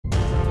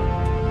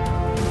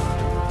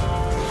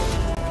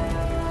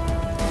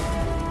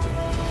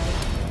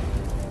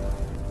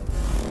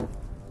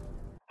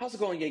How's it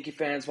going, Yankee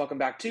fans? Welcome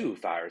back to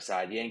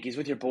Fireside Yankees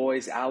with your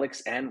boys, Alex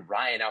and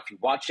Ryan. Now, if you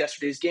watched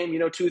yesterday's game, you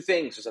know two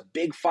things. There's a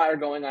big fire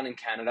going on in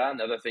Canada. And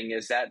the other thing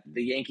is that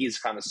the Yankees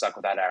kind of suck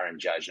without Aaron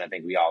Judge, and I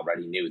think we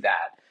already knew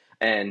that.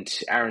 And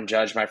Aaron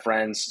Judge, my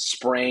friends,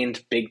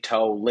 sprained big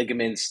toe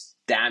ligaments,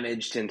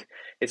 damaged, and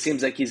it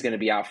seems like he's going to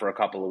be out for a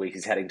couple of weeks.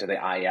 He's heading to the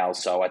IL,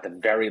 so at the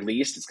very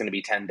least, it's going to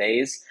be 10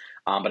 days.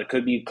 But it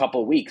could be a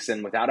couple of weeks.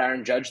 And without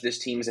Aaron Judge, this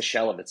team is a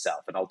shell of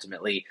itself. And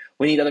ultimately,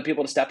 we need other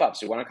people to step up.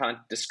 So we want to kind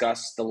of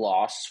discuss the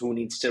loss, who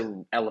needs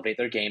to elevate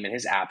their game in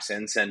his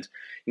absence, and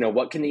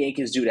what can the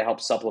Yankees do to help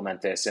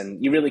supplement this.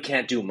 And you really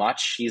can't do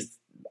much. He's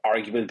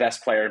arguably the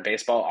best player in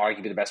baseball,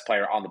 arguably the best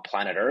player on the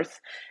planet Earth.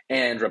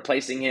 And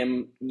replacing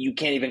him, you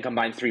can't even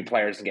combine three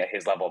players and get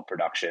his level of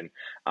production.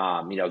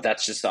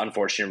 That's just the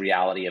unfortunate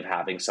reality of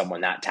having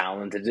someone that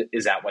talented,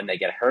 is that when they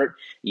get hurt,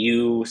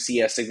 you see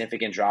a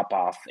significant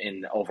drop-off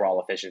in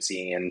overall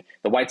efficiency. And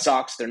the White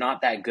Sox, they're not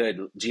that good.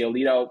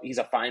 Giolito, he's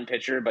a fine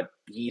pitcher, but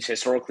he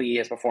historically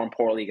has performed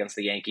poorly against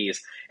the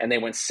Yankees, and they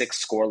went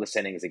 6 scoreless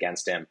innings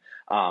against him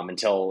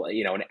until,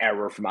 an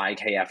error from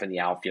IKF in the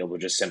outfield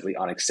was just simply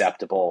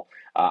unacceptable.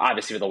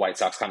 Obviously, the White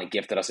Sox kind of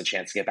gifted us a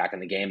chance to get back in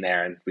the game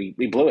there, and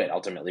we blew it.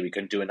 Ultimately, we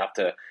couldn't do enough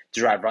to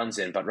drive runs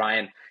in. But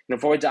Ryan,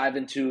 before we dive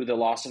into the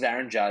loss of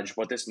Aaron Judge,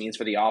 what this means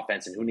for the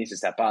offense and who needs to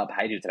step up,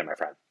 how do you do today, my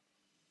friend?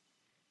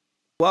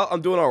 Well,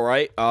 I'm doing all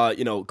right.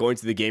 Going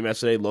to the game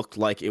yesterday looked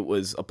like it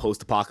was a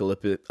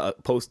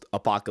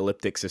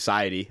post-apocalyptic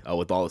society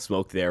with all the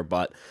smoke there.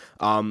 But,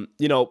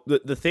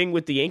 the thing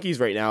with the Yankees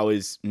right now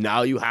is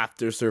now you have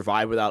to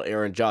survive without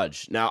Aaron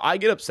Judge. Now, I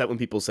get upset when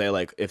people say,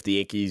 like, if the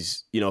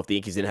Yankees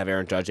didn't have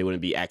Aaron Judge, they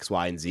wouldn't be X,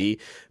 Y, and Z,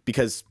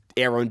 because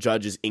Aaron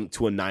Judge is inked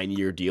to a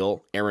 9-year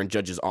deal. Aaron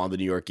Judge is on the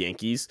New York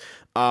Yankees.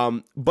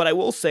 But I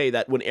will say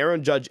that when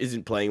Aaron Judge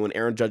isn't playing,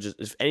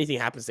 if anything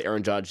happens to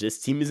Aaron Judge,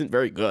 this team isn't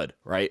very good,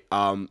 right?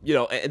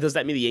 Does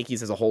that mean the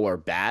Yankees as a whole are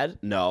bad?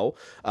 No.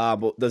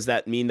 But does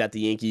that mean that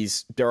the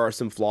Yankees, there are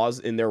some flaws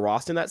in their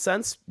roster in that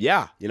sense?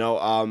 Yeah.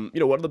 One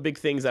of the big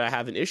things that I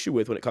have an issue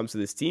with when it comes to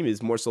this team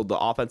is more so the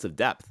offensive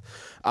depth.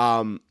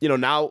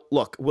 Now,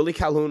 look, Willie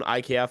Calhoun,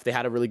 IKF, they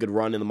had a really good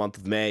run in the month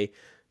of May.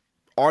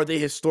 Are they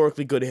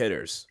historically good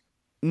hitters?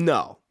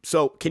 No.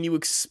 So can you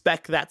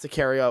expect that to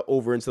carry out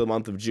over into the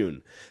month of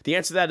June? The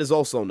answer to that is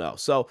also no.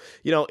 So,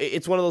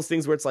 it's one of those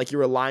things where it's like you're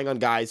relying on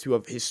guys who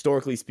have,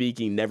 historically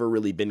speaking, never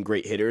really been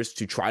great hitters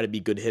to try to be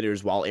good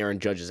hitters while Aaron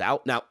Judge is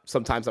out. Now,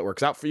 sometimes that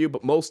works out for you,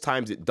 but most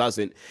times it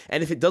doesn't.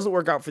 And if it doesn't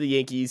work out for the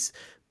Yankees,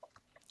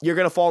 you're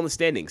going to fall in the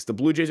standings. The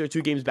Blue Jays are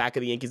 2 games back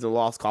of the Yankees in the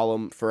loss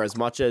column. For as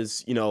much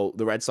as, the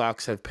Red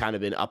Sox have kind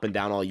of been up and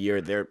down all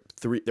year, they're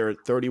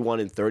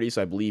 31-30,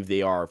 so I believe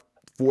they are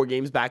 4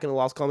 games back in the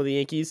loss column of the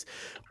Yankees.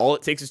 All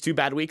it takes is 2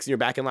 bad weeks and you're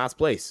back in last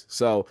place.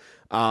 So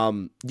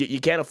you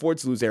can't afford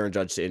to lose Aaron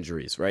Judge to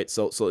injuries, right?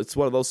 So it's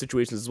one of those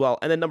situations as well.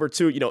 And then number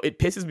 2, it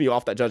pisses me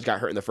off that Judge got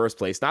hurt in the first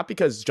place, not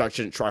because Judge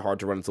shouldn't try hard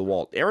to run into the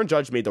wall. Aaron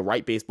Judge made the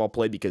right baseball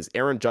play because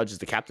Aaron Judge is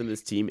the captain of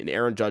this team, and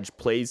Aaron Judge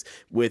plays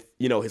with,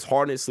 his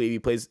heart in his sleeve. He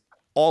plays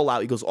all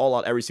out. He goes all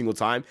out every single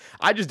time.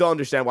 I just don't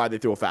understand why they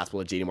threw a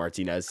fastball at JD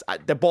Martinez.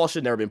 The ball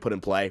should never been put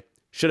in play.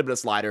 Should have been a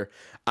slider.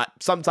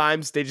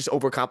 Sometimes they just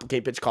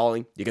overcomplicate pitch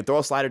calling. You can throw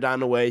a slider down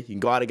the way. You can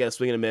go out and get a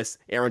swing and a miss.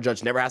 Aaron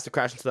Judge never has to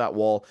crash into that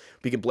wall.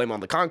 We can blame on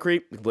the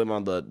concrete. We can blame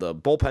on the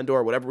bullpen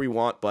door, whatever we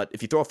want. But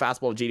if you throw a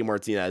fastball to JD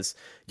Martinez,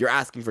 you're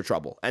asking for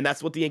trouble. And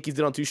that's what the Yankees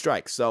did on 2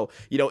 strikes. So,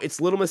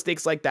 it's little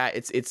mistakes like that.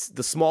 It's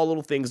the small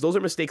little things. Those are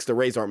mistakes the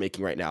Rays aren't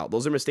making right now.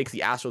 Those are mistakes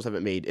the Astros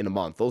haven't made in a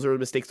month. Those are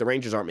mistakes the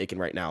Rangers aren't making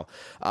right now.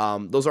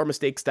 Those are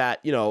mistakes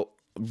that,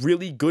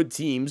 really good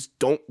teams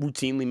don't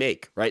routinely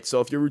make, right? So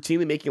if you're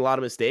routinely making a lot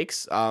of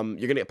mistakes, you're going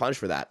to get punished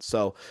for that.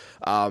 So,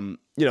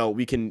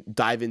 we can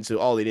dive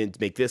into, they didn't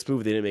make this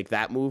move, they didn't make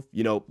that move.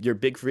 Your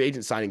big free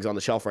agent signing's on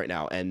the shelf right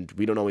now, and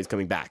we don't know when he's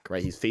coming back,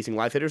 right? He's facing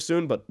live hitters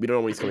soon, but we don't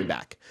know when he's coming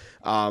back.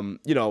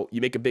 You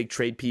make a big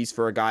trade piece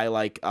for a guy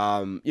like,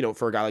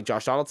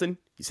 Josh Donaldson.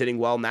 He's hitting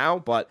well now,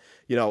 but,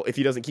 if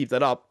he doesn't keep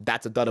that up,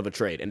 that's a dud of a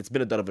trade, and it's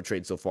been a dud of a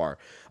trade so far.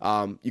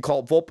 You call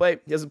it Volpe,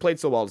 he hasn't played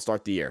so well to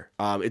start the year.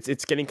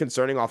 It's getting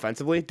concerning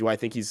offensively. Do I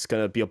think he's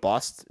going to be a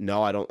bust?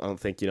 No, I don't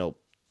think,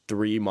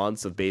 3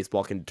 months of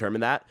baseball can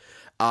determine that.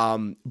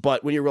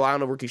 But when you rely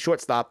on a rookie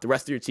shortstop, the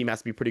rest of your team has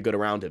to be pretty good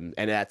around him,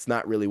 and that's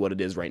not really what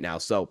it is right now.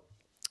 So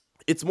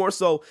it's more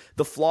so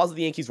the flaws of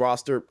the Yankees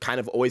roster kind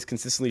of always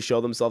consistently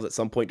show themselves at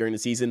some point during the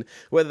season.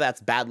 Whether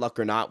that's bad luck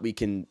or not, we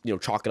can,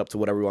 chalk it up to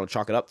whatever we want to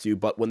chalk it up to.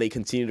 But when they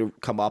continue to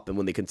come up and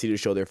when they continue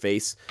to show their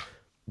face,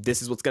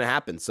 this is what's going to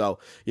happen. So,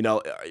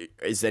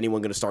 is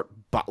anyone going to start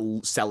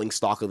selling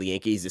stock of the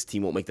Yankees? This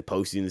team won't make the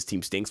postseason. This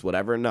team stinks,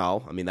 whatever.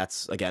 No, I mean,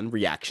 that's, again,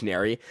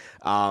 reactionary.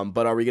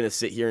 But are we going to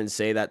sit here and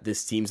say that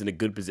this team's in a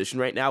good position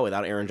right now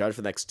without Aaron Judge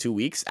for the next 2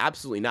 weeks?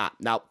 Absolutely not.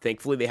 Now,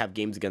 thankfully, they have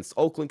games against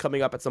Oakland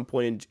coming up at some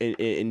point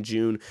in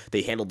June.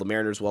 They handled the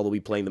Mariners well. They'll be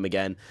playing them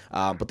again.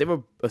 But they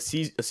have a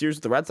series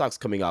with the Red Sox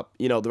coming up.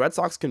 The Red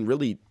Sox can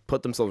really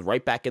put themselves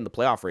right back in the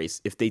playoff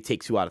race if they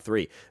take 2 out of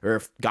 3, or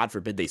if, God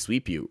forbid, they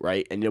sweep you,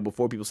 right? And,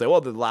 before people say,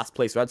 well, they're the last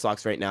place Red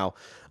Sox right now,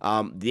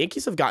 the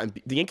Yankees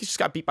just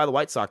got beat by the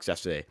White Sox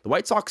yesterday. The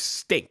White Sox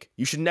stink.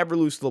 You should never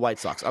lose to the White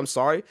Sox. I'm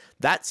sorry.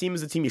 That team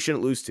is the team you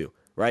shouldn't lose to.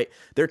 Right?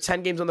 They're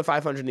 10 games under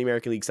 500 in the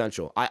American League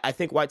Central. I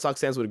think White Sox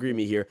fans would agree with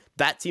me here.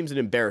 That team's an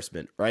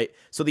embarrassment, right?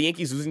 So the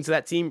Yankees losing to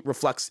that team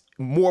reflects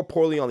more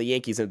poorly on the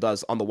Yankees than it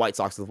does on the White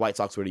Sox if the White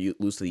Sox were to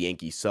lose to the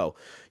Yankees. So,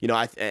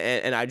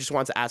 I just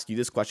wanted to ask you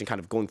this question kind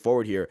of going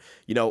forward here.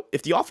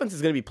 If the offense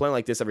is going to be playing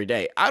like this every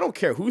day, I don't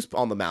care who's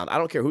on the mound. I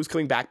don't care who's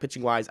coming back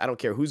pitching-wise. I don't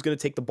care who's going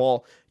to take the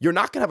ball. You're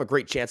not going to have a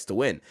great chance to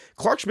win.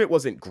 Clark Schmidt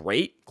wasn't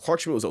great. Clark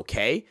Schmidt was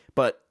okay,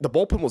 but the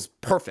bullpen was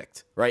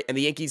perfect, right? And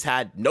the Yankees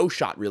had no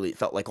shot, really, it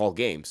felt like, all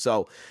game.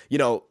 So,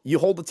 you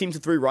hold the team to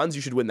 3 runs,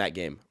 you should win that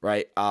game,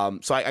 right?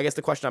 So I guess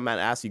the question I'm going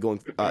to ask you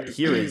going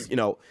here is,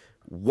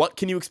 what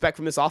can you expect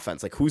from this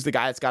offense? Like, who's the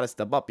guy that's got to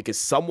step up? Because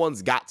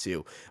someone's got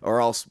to, or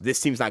else this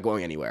team's not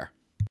going anywhere.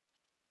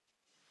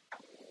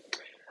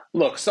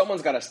 Look,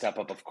 someone's got to step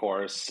up, of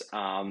course.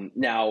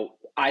 Now,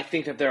 I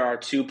think that there are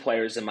 2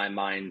 players in my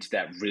mind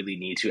that really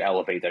need to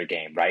elevate their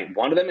game, right?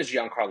 One of them is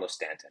Giancarlo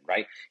Stanton,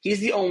 right? He's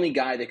the only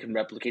guy that can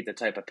replicate the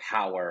type of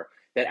power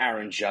that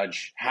Aaron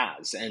Judge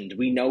has. And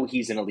we know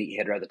he's an elite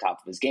hitter at the top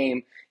of his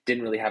game.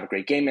 Didn't really have a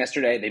great game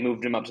yesterday. They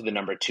moved him up to the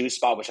number 2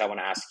 spot, which I want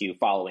to ask you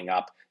following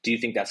up. Do you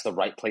think that's the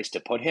right place to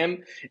put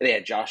him? They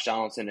had Josh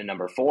Donaldson in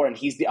number 4, and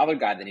he's the other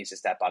guy that needs to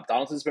step up.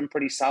 Donaldson's been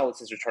pretty solid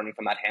since returning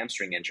from that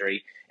hamstring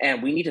injury,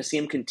 and we need to see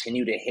him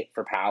continue to hit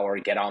for power,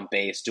 get on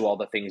base, do all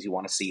the things you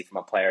want to see from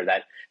a player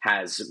that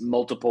has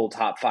multiple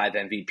top 5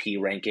 MVP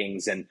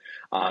rankings, and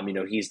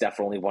he's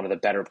definitely one of the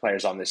better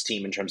players on this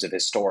team in terms of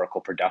historical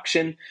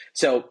production.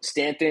 So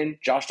Stanton,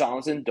 Josh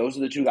Donaldson, those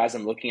are the 2 guys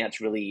I'm looking at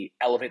to really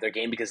elevate their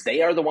game because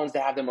they are the ones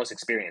that have the most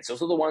experience.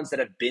 Those are the ones that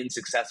have been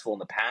successful in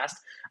the past.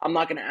 I'm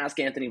not going to ask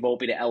Anthony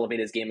Volpe to elevate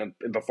his game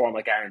and perform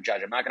like Aaron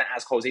Judge. I'm not going to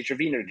ask Jose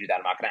Trevino to do that.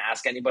 I'm not going to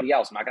ask anybody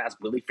else. I'm not going to ask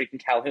Willie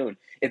freaking Calhoun.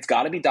 It's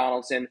got to be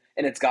Donaldson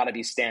and it's got to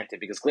be Stanton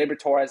because Gleyber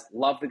Torres,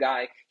 love the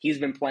guy. He's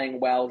been playing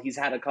well. He's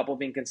had a couple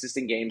of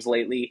inconsistent games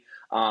lately.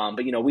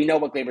 But we know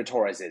what Gleyber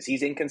Torres is.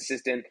 He's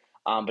inconsistent.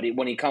 But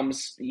when he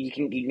comes, he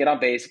can get on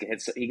base.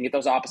 He can get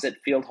those opposite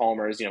field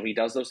homers. He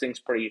does those things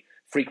pretty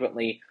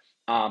frequently.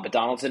 But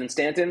Donaldson and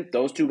Stanton,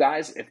 those 2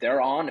 guys, if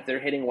they're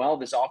hitting well,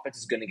 this offense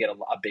is going to get a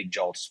big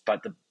jolt.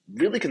 But the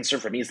really concern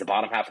for me is the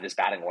bottom half of this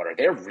batting order.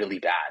 They're really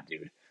bad,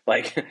 dude.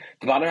 Like,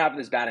 the bottom half of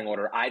this batting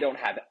order, I don't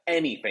have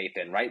any faith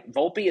in, right?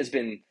 Volpe has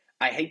been,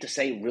 I hate to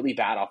say, really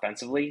bad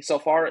offensively so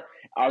far.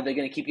 Are they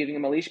going to keep giving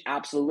him a leash?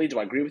 Absolutely. Do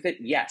I agree with it?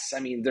 Yes. I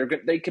mean,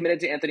 they committed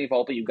to Anthony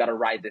Volpe. You've got to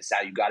ride this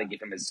out. You've got to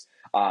give him as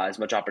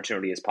much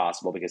opportunity as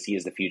possible because he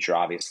is the future,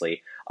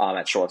 obviously,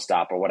 at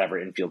shortstop or whatever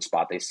infield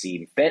spot they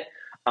see fit.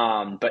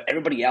 But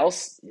everybody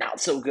else, not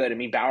so good. I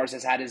mean, Bowers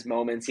has had his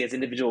moments. He has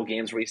individual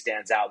games where he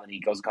stands out, and then he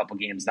goes a couple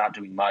games not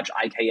doing much.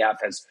 IKF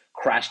has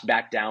crashed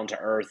back down to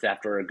earth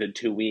after a good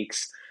 2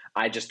 weeks.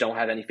 I just don't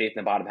have any faith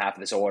in the bottom half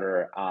of this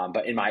order.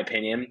 But in my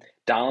opinion,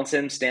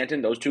 Donaldson,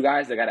 Stanton, those 2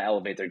 guys, they got to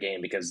elevate their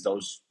game because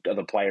those are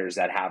the players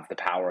that have the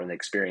power and the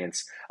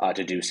experience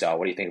to do so.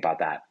 What do you think about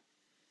that?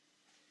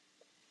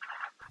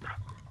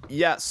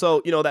 Yeah,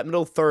 so, that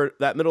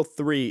middle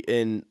 3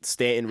 in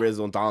Stanton,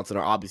 Rizzo, and Donaldson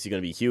are obviously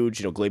going to be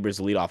huge. Gleyber's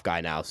the leadoff guy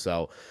now,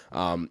 so,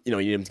 you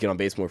need him to get on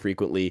base more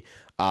frequently.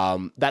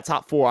 That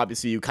top 4,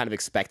 obviously, you kind of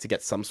expect to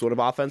get some sort of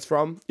offense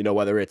from,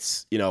 whether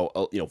it's,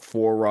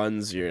 4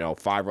 runs,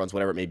 5 runs,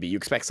 whatever it may be. You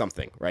expect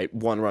something, right?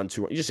 1 run,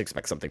 2 runs, you just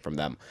expect something from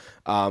them.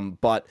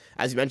 But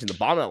as you mentioned, the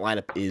bottom of that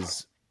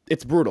lineup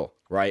it's brutal,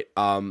 right?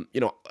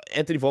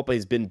 Anthony Volpe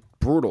has been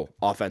brutal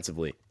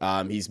offensively.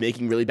 He's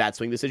making really bad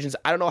swing decisions.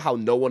 I don't know how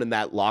no one in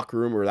that locker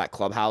room or that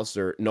clubhouse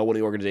or no one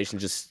in the organization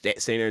just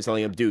standing there and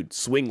telling him, dude,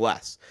 swing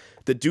less.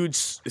 The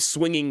dude's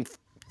swinging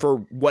for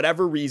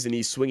whatever reason.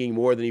 He's swinging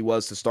more than he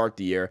was to start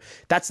the year.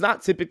 That's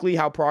not typically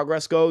how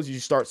progress goes. You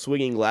start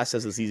swinging less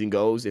as the season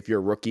goes. If you're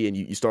a rookie and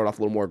you start off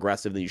a little more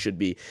aggressive than you should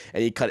be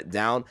and you cut it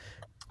down.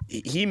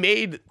 He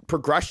made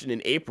progression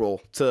in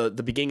April to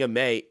the beginning of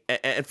May,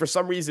 and for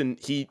some reason,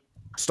 he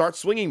starts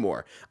swinging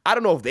more. I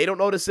don't know if they don't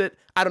notice it.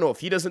 I don't know if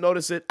he doesn't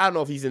notice it. I don't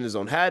know if he's in his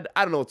own head.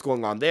 I don't know what's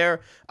going on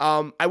there.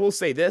 I will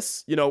say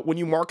this, when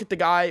you market the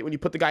guy, when you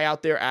put the guy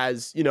out there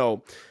as,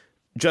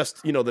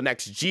 just, the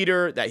next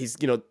Jeter, that he's,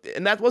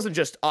 and that wasn't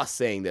just us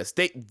saying this.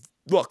 They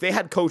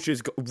had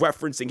coaches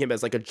referencing him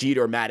as like a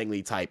Jeter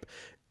Mattingly type.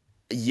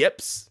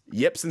 Yips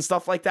and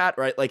stuff like that,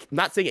 right? Like,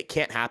 not saying it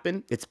can't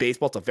happen. It's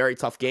baseball. It's a very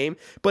tough game.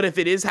 But if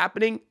it is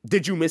happening,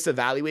 did you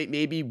misevaluate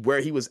maybe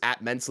where he was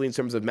at mentally in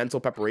terms of mental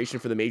preparation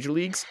for the major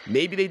leagues?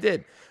 Maybe they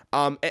did.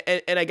 And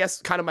I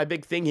guess kind of my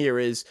big thing here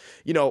is,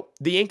 the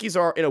Yankees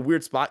are in a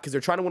weird spot because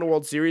they're trying to win a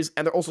World Series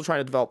and they're also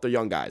trying to develop their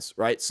young guys,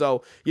 right?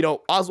 So,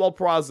 Oswald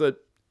Peraza,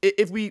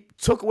 if we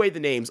took away the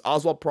names,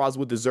 Oswald Peraza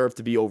would deserve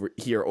to be over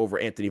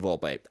Anthony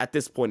Volpe at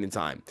this point in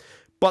time.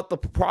 But the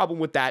problem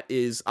with that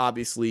is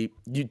obviously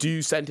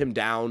you send him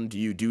down? Do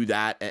you do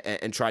that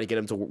and try to get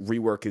him to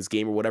rework his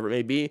game or whatever it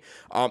may be?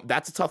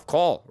 That's a tough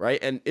call, right?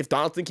 And if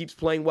Donaldson keeps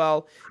playing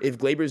well, if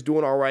Glaber's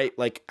doing all right,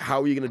 like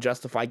how are you going to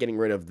justify getting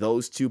rid of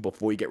those two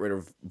before you get rid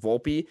of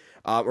Volpe?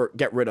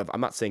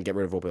 I'm not saying get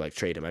rid of Volpe like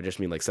trade him. I just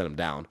mean like send him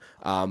down.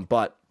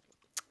 But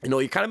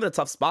you're kind of in a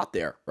tough spot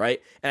there,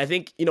 right? And I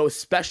think,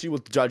 especially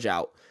with Judge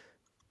out,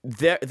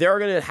 they're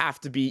going to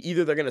have to be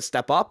either they're going to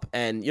step up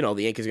and, the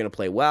Yankees are going to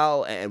play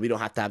well and we don't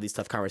have to have these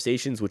tough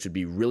conversations, which would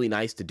be really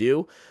nice to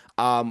do.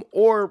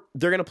 Or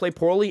they're going to play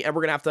poorly and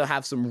we're going to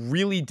have some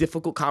really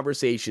difficult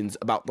conversations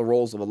about the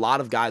roles of a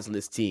lot of guys on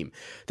this team.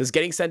 Does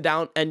getting sent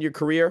down end your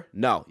career?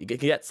 No. You can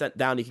get sent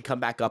down, you can come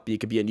back up, and you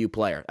can be a new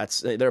player.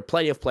 There are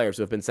plenty of players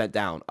who have been sent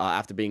down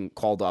after being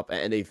called up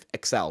and they've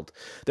excelled.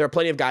 There are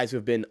plenty of guys who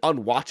have been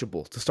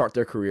unwatchable to start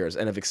their careers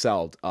and have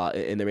excelled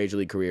in their major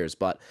league careers.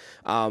 But,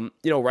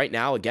 right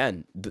now,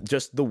 again,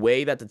 just the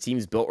way that the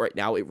team's built right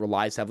now, it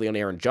relies heavily on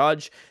Aaron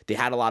Judge. They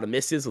had a lot of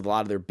misses with a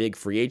lot of their big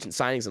free agent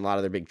signings and a lot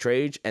of their big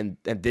trades, and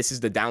this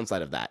is the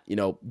downside of that.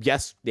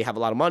 Yes, they have a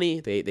lot of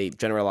money. They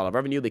generate a lot of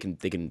revenue. They can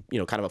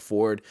kind of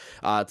afford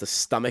to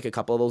stomach a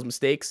couple of those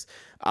mistakes.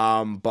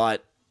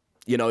 But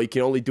you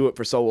can only do it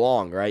for so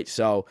long, right?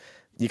 So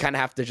you kind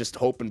of have to just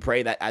hope and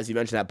pray that, as you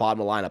mentioned, that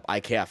bottom of the lineup,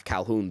 IKF,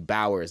 Calhoun,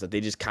 Bowers, that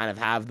they just kind of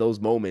have those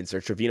moments,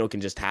 or Trevino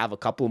can just have a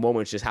couple of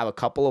moments, just have a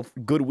couple of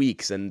good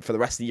weeks, and for the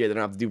rest of the year, they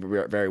don't have to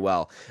do very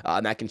well.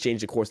 And that can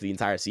change the course of the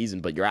entire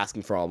season, but you're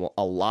asking for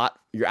a lot.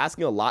 You're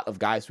asking a lot of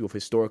guys who have,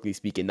 historically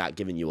speaking, not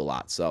given you a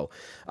lot. So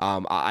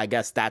I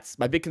guess that's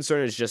my big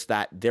concern, is just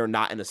that they're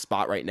not in a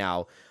spot right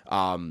now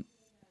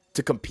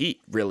to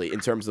compete, really,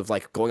 in terms of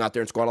like going out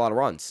there and scoring a lot of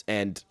runs.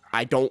 And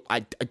I don't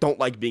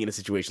like being in a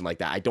situation like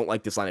that. I don't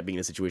like this lineup being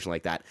in a situation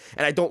like that.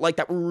 And I don't like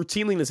that we're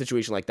routinely in a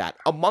situation like that.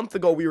 A month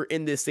ago, we were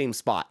in this same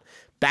spot.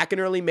 Back in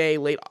early May,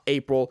 late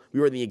April, we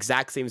were in the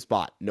exact same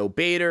spot. No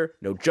Bader,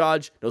 no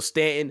Judge, no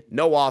Stanton,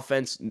 no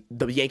offense.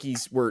 The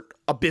Yankees were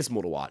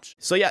abysmal to watch.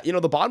 So yeah,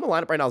 the bottom of the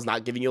lineup right now is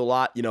not giving you a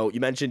lot. You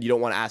mentioned you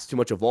don't want to ask too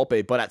much of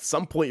Volpe, but at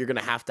some point you're going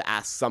to have to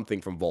ask something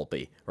from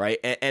Volpe, right?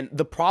 And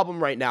the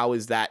problem right now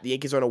is that the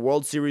Yankees are in a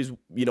World Series,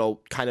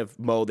 kind of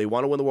mode. They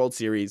want to win the World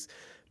Series,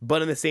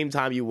 but in the same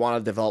time, you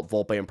want to develop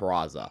Volpe and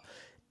Peraza.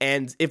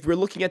 And if we're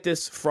looking at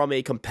this from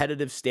a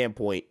competitive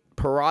standpoint,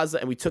 Peraza,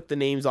 and we took the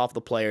names off the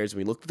players, and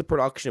we looked at the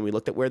production, we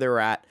looked at where they're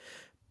at.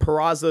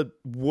 Peraza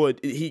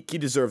he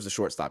deserves a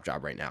shortstop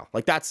job right now.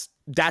 Like that's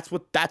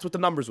what the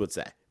numbers would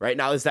say right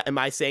now. Am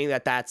I saying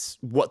that that's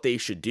what they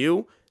should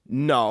do?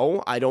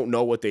 No, I don't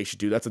know what they should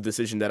do. That's a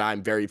decision that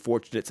I'm very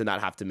fortunate to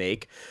not have to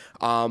make.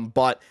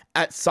 But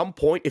at some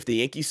point, if the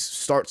Yankees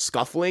start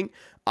scuffling,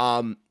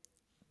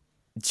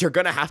 you're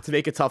going to have to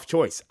make a tough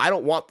choice. I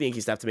don't want the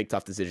Yankees to have to make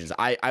tough decisions.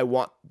 I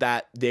want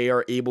that they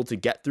are able to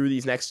get through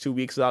these next 2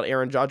 weeks without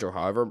Aaron Judge, or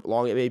however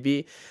long it may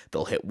be.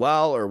 They'll hit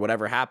well or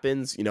whatever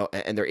happens,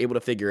 and they're able to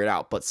figure it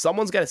out. But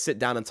someone's got to sit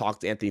down and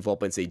talk to Anthony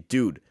Volpe and say,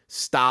 dude,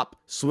 stop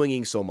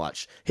swinging so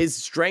much. His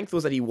strength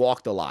was that he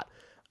walked a lot.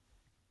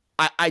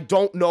 I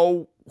don't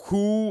know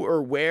who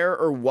or where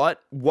or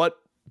what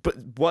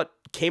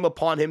came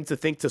upon him to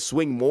think to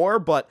swing more,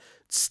 but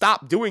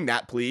stop doing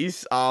that,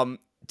 please.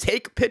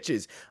 Take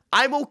pitches.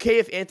 I'm okay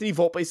if Anthony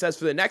Volpe says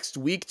for the next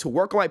week to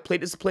work on my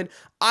plate discipline,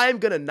 I'm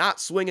going to not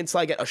swing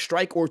until I get a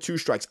strike or 2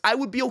 strikes. I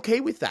would be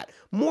okay with that.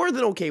 More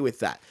than okay with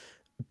that.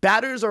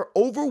 Batters are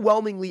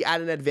overwhelmingly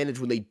at an advantage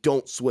when they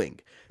don't swing.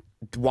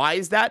 Why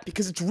is that?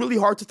 Because it's really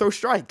hard to throw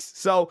strikes.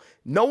 So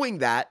knowing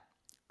that,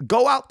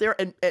 go out there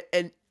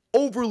and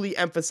overly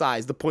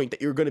emphasize the point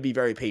that you're going to be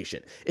very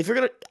patient.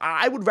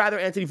 I would rather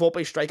Anthony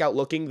Volpe strike out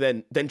looking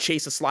than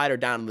chase a slider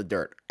down in the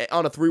dirt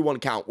on a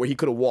 3-1 count where he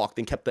could have walked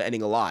and kept the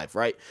inning alive,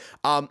 right?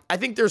 I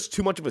think there's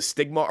too much of a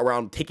stigma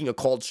around taking a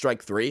called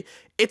strike 3.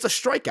 It's a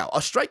strikeout. A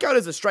strikeout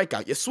is a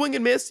strikeout. You swing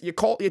and miss, you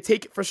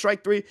take it for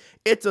strike 3.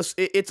 It's a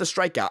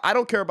strikeout. I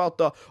don't care about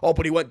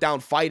but he went down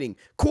fighting.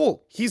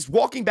 Cool. He's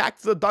walking back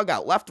to the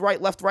dugout. Left, right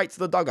to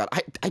the dugout.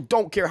 I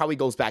don't care how he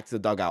goes back to the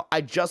dugout.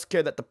 I just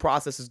care that the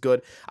process is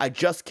good. I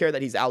just care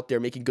that he's out there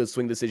making good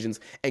swing decisions.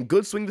 And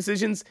good swing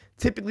decisions,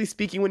 typically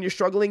speaking, when you're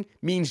struggling,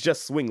 means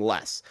just swing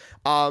less.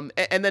 And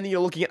then you're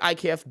looking at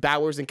IKF,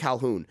 Bowers, and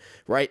Calhoun,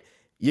 right?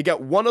 You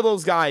get one of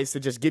those guys to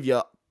just give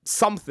you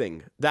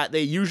something that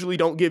they usually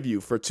don't give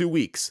you for 2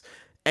 weeks,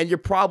 and you're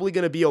probably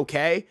going to be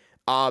okay.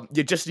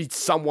 You just need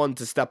someone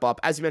to step up.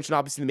 As you mentioned,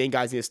 obviously the main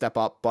guys need to step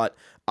up, but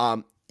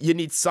you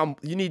need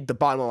the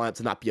bottom of the lineup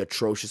to not be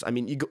atrocious. I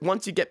mean,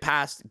 once you get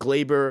past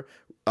Glaber,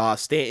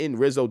 Stanton,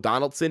 Rizzo,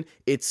 Donaldson,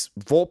 it's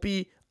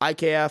Volpe,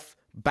 IKF,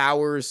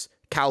 Bowers,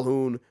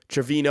 Calhoun,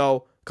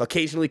 Trevino,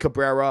 occasionally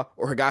Cabrera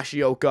or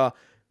Higashioka.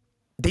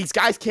 These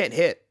guys can't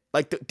hit.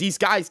 These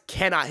guys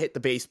cannot hit the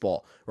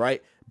baseball,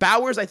 right?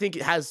 Bowers, I think,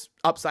 has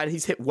upside.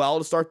 He's hit well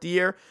to start the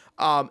year.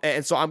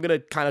 And so I'm going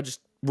to kind of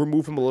just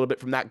remove him a little bit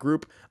from that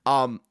group.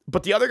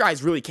 But the other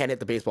guys really can't hit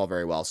the baseball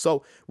very well.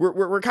 So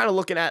we're kind of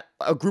looking at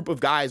a group of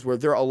guys where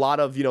there are a lot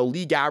of,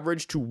 league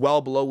average to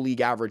well below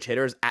league average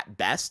hitters at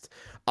best.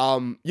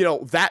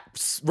 That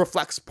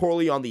reflects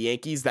poorly on the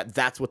Yankees,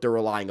 that's what they're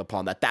relying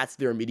upon, that's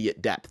their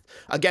immediate depth.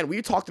 Again,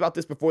 we talked about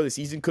this before the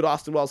season. Could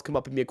Austin Wells come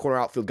up and be a corner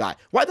outfield guy?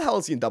 Why the hell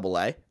is he in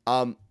Double-A?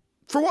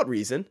 For what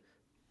reason?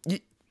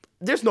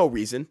 There's no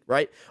reason,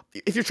 right?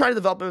 If you're trying to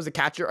develop him as a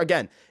catcher,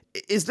 again,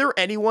 is there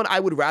anyone I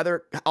would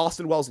rather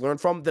Austin Wells learn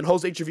from than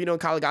Jose Trevino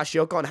and Kyle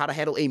Higashioka on how to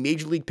handle a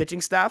major league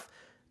pitching staff?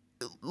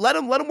 Let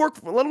him learn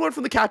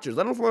from the catchers.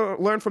 Let him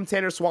learn from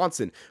Tanner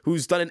Swanson,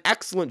 who's done an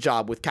excellent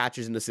job with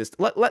catchers in the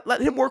system.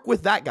 Let him work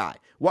with that guy.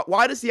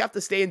 Why does he have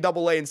to stay in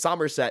Double-A in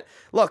Somerset?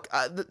 Look,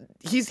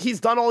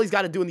 he's done all he's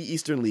got to do in the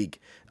Eastern League.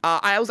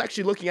 I was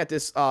actually looking at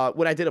this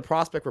when I did a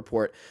prospect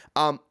report.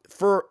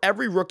 For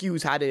every rookie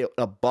who's had an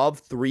above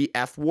 3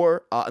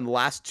 F-WAR in the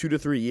last 2 to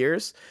 3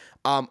 years,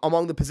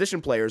 among the position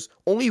players,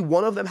 only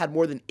one of them had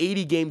more than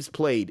 80 games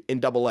played in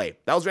Double-A.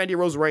 That was Randy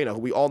Rosarena, who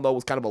we all know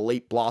was kind of a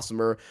late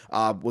blossomer,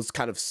 was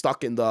kind of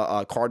stuck in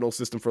the Cardinals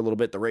system for a little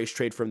bit. The Rays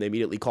trade for him, they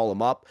immediately call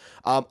him up.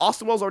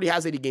 Austin Wells already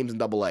has 80 games in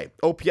Double-A.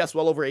 OPS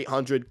well over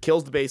 800,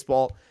 kills the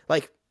baseball.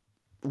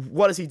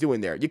 What is he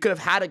doing there? You could have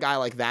had a guy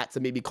like that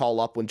to maybe call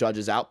up when Judge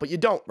is out, but you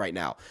don't right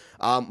now.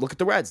 Look at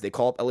the Reds. They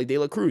call up Ellie De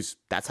La Cruz.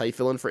 That's how you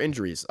fill in for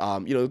injuries.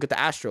 Look at the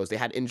Astros. They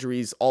had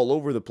injuries all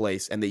over the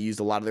place, and they used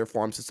a lot of their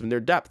farm system and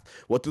their depth.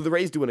 What do the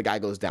Rays do when a guy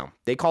goes down?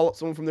 They call up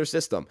someone from their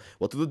system.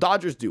 What do the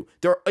Dodgers do?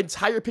 Their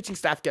entire pitching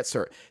staff gets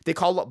hurt. They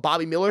call up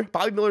Bobby Miller.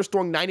 Bobby Miller's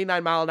throwing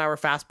 99-mile-an-hour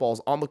fastballs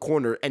on the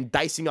corner and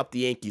dicing up the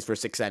Yankees for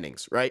 6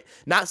 innings, right?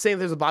 Not saying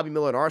there's a Bobby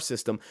Miller in our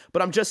system,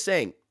 but I'm just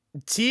saying,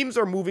 teams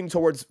are moving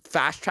towards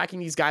fast-tracking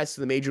these guys to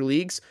the major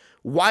leagues.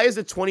 Why is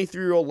a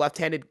 23-year-old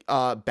left-handed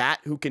bat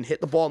who can hit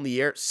the ball in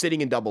the air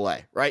sitting in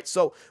Double-A, right?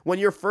 So when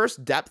your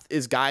first depth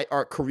is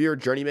career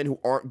journeymen who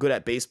aren't good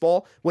at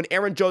baseball, when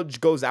Aaron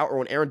Judge goes out or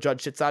when Aaron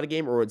Judge sits out a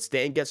game or when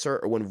Stan gets hurt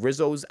or when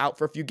Rizzo's out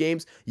for a few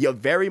games, you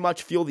very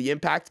much feel the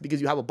impact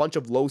because you have a bunch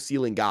of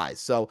low-ceiling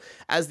guys. So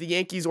as the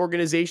Yankees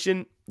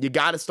organization, you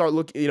got to start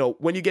looking,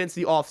 when you get into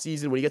the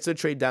offseason, when you get to the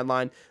trade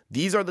deadline,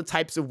 these are the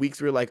types of weeks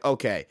where you're like,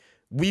 okay,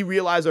 we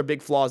realize our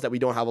big flaw is that we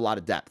don't have a lot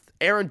of depth.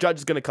 Aaron Judge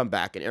is going to come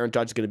back, and Aaron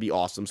Judge is going to be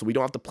awesome, so we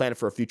don't have to plan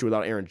for a future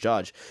without Aaron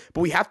Judge. But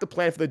we have to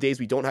plan for the days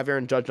we don't have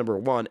Aaron Judge, number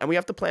 1, and we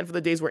have to plan for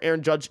the days where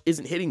Aaron Judge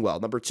isn't hitting well,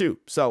 number 2.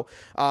 So,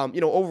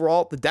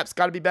 overall, the depth's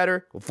got to be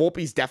better.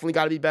 Volpe's definitely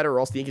got to be better,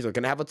 or else the Yankees are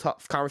going to have a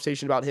tough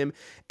conversation about him,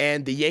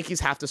 and the Yankees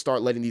have to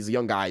start letting these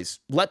young guys,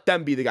 let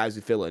them be the guys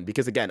who fill in,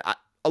 because, again,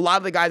 a lot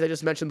of the guys I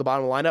just mentioned at the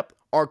bottom of the lineup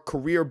are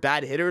career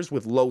bad hitters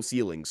with low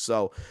ceilings.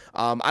 So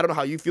I don't know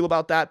how you feel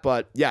about that,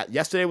 but yeah,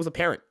 yesterday was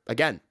apparent.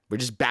 Again, we're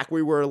just back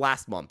where we were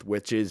last month,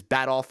 which is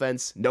bad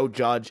offense, no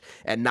Judge,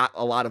 and not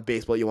a lot of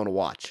baseball you want to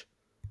watch.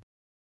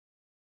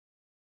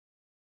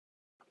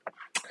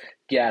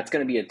 Yeah, it's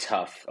going to be a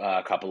tough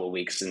couple of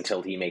weeks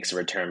until he makes a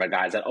return. But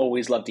guys, I'd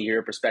always love to hear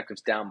your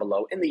perspectives down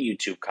below in the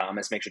YouTube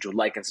comments. Make sure to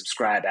like and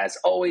subscribe. As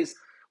always,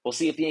 we'll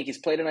see if the Yankees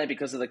play tonight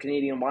because of the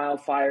Canadian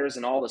wildfires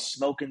and all the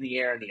smoke in the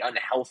air and the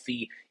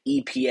unhealthy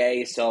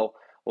EPA. So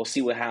we'll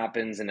see what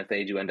happens. And if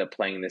they do end up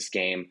playing this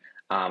game,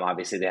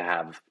 obviously they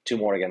have 2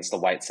 more against the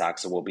White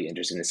Sox. So we'll be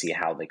interested to see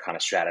how they kind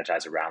of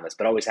strategize around this.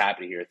 But always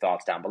happy to hear your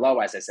thoughts down below,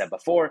 as I said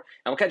before.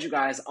 And we'll catch you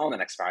guys on the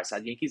next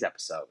Fireside Yankees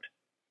episode.